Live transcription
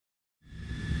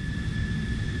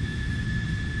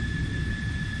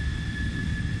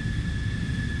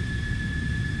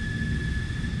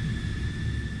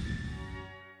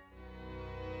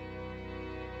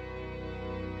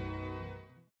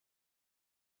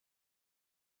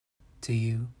Do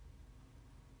you?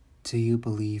 Do you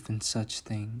believe in such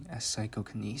thing as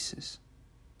psychokinesis?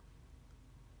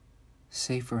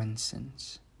 Say for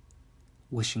instance,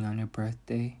 wishing on your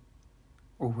birthday,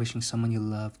 or wishing someone you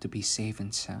love to be safe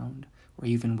and sound, or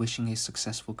even wishing a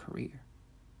successful career.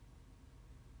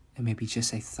 It may be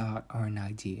just a thought or an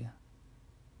idea.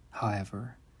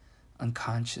 However,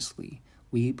 unconsciously,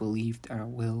 we believe that our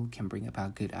will can bring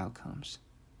about good outcomes.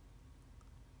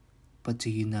 But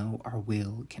do you know our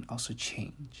will can also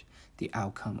change the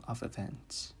outcome of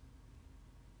events?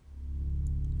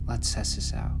 Let's test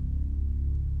this out.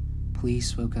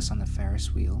 Please focus on the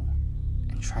Ferris wheel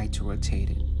and try to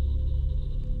rotate it.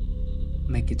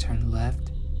 Make it turn left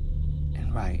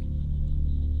and right.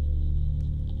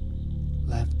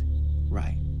 Left,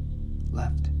 right,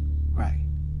 left, right,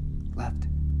 left,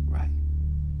 right.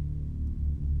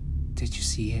 Did you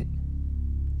see it?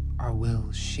 Our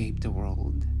will shaped the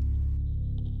world.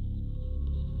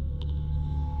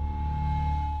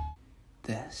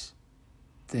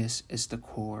 This is the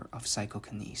core of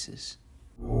psychokinesis.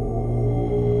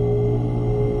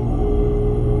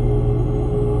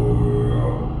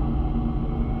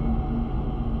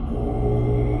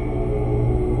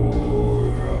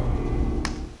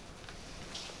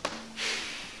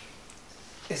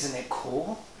 Isn't it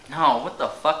cool? No, what the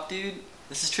fuck, dude?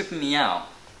 This is tripping me out.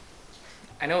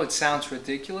 I know it sounds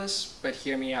ridiculous, but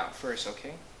hear me out first,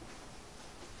 okay?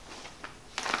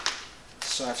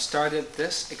 So I've started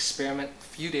this experiment a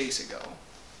few days ago,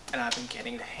 and I've been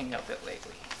getting the hang of it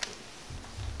lately.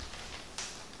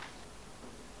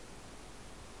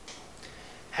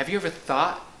 Have you ever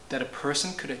thought that a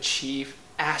person could achieve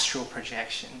astral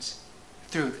projections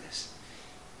through this?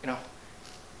 You know,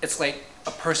 it's like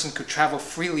a person could travel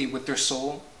freely with their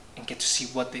soul and get to see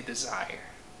what they desire.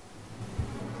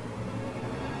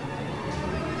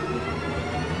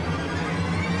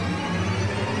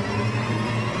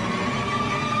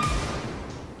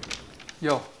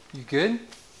 Yo, you good?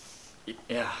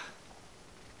 Yeah.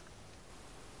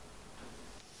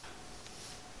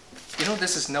 You know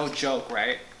this is no joke,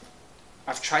 right?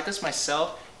 I've tried this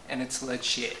myself and it's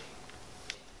legit.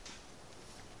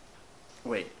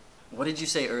 Wait, what did you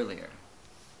say earlier?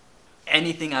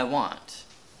 Anything I want.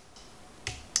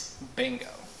 Bingo.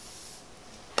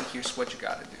 And here's what you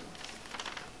gotta do.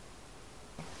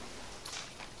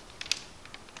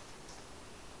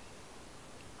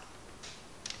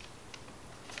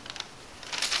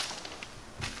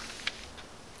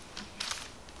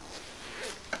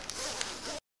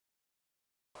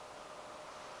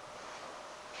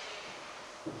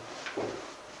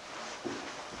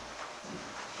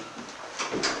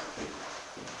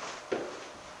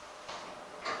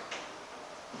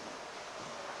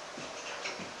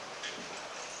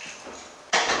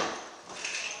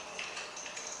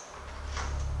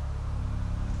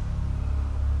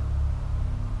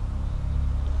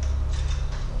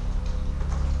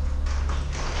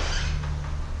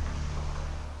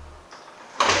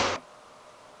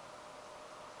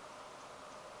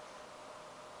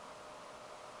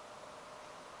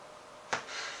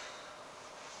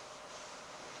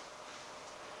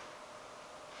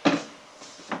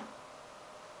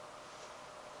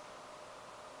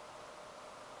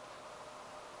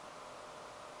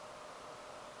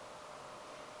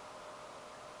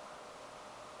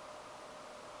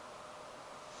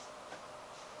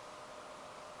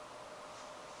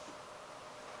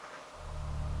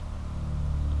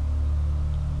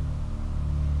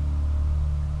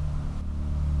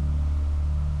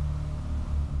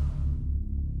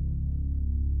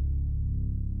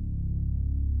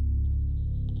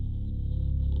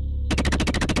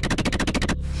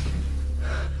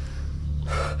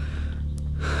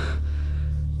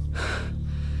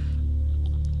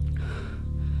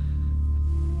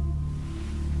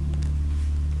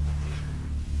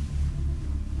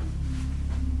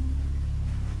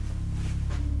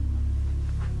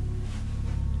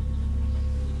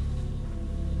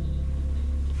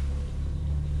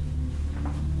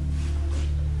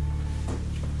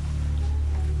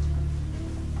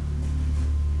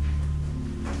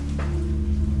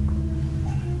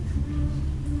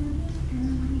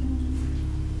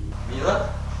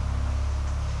 Mila?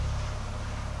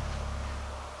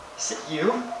 Is it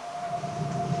you?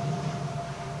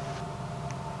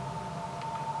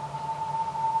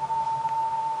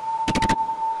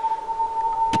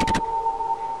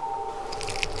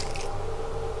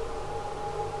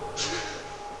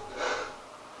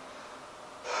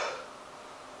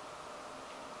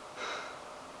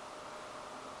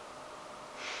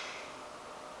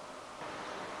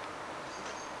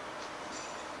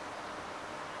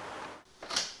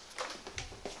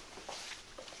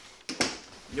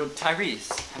 Yo,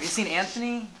 Tyrese, have you seen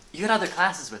Anthony? You had other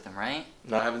classes with him, right?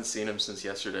 No, I haven't seen him since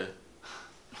yesterday.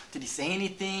 Did he say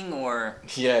anything, or?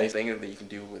 Yeah, he's thinking that you can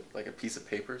do with like a piece of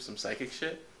paper, some psychic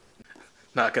shit.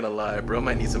 Not gonna lie, bro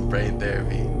might need some brain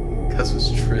therapy. Cuz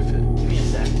was tripping. Give me a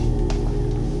sec.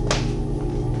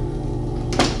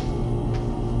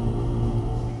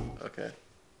 Okay.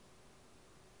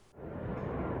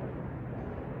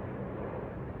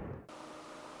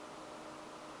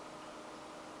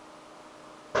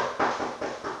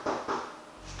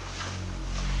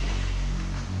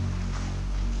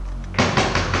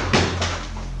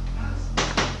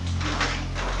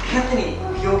 Anthony,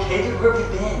 you okay, dude? Where have you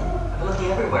been? I've been looking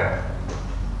everywhere.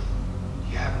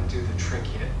 You haven't do the trick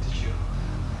yet, did you?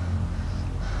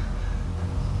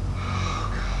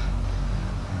 Oh, God.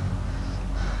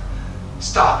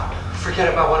 Stop.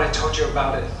 Forget about what I told you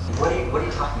about it. What are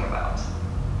you talking about?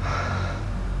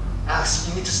 Alex,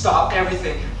 you need to stop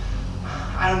everything.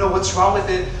 I don't know what's wrong with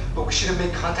it, but we should have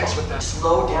made contacts with them.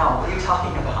 Slow down. What are you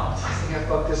talking about? I think I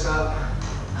fucked this up.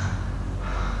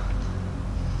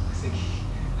 I think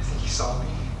he saw me.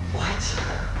 What? I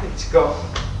need to go.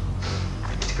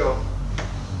 I need to go.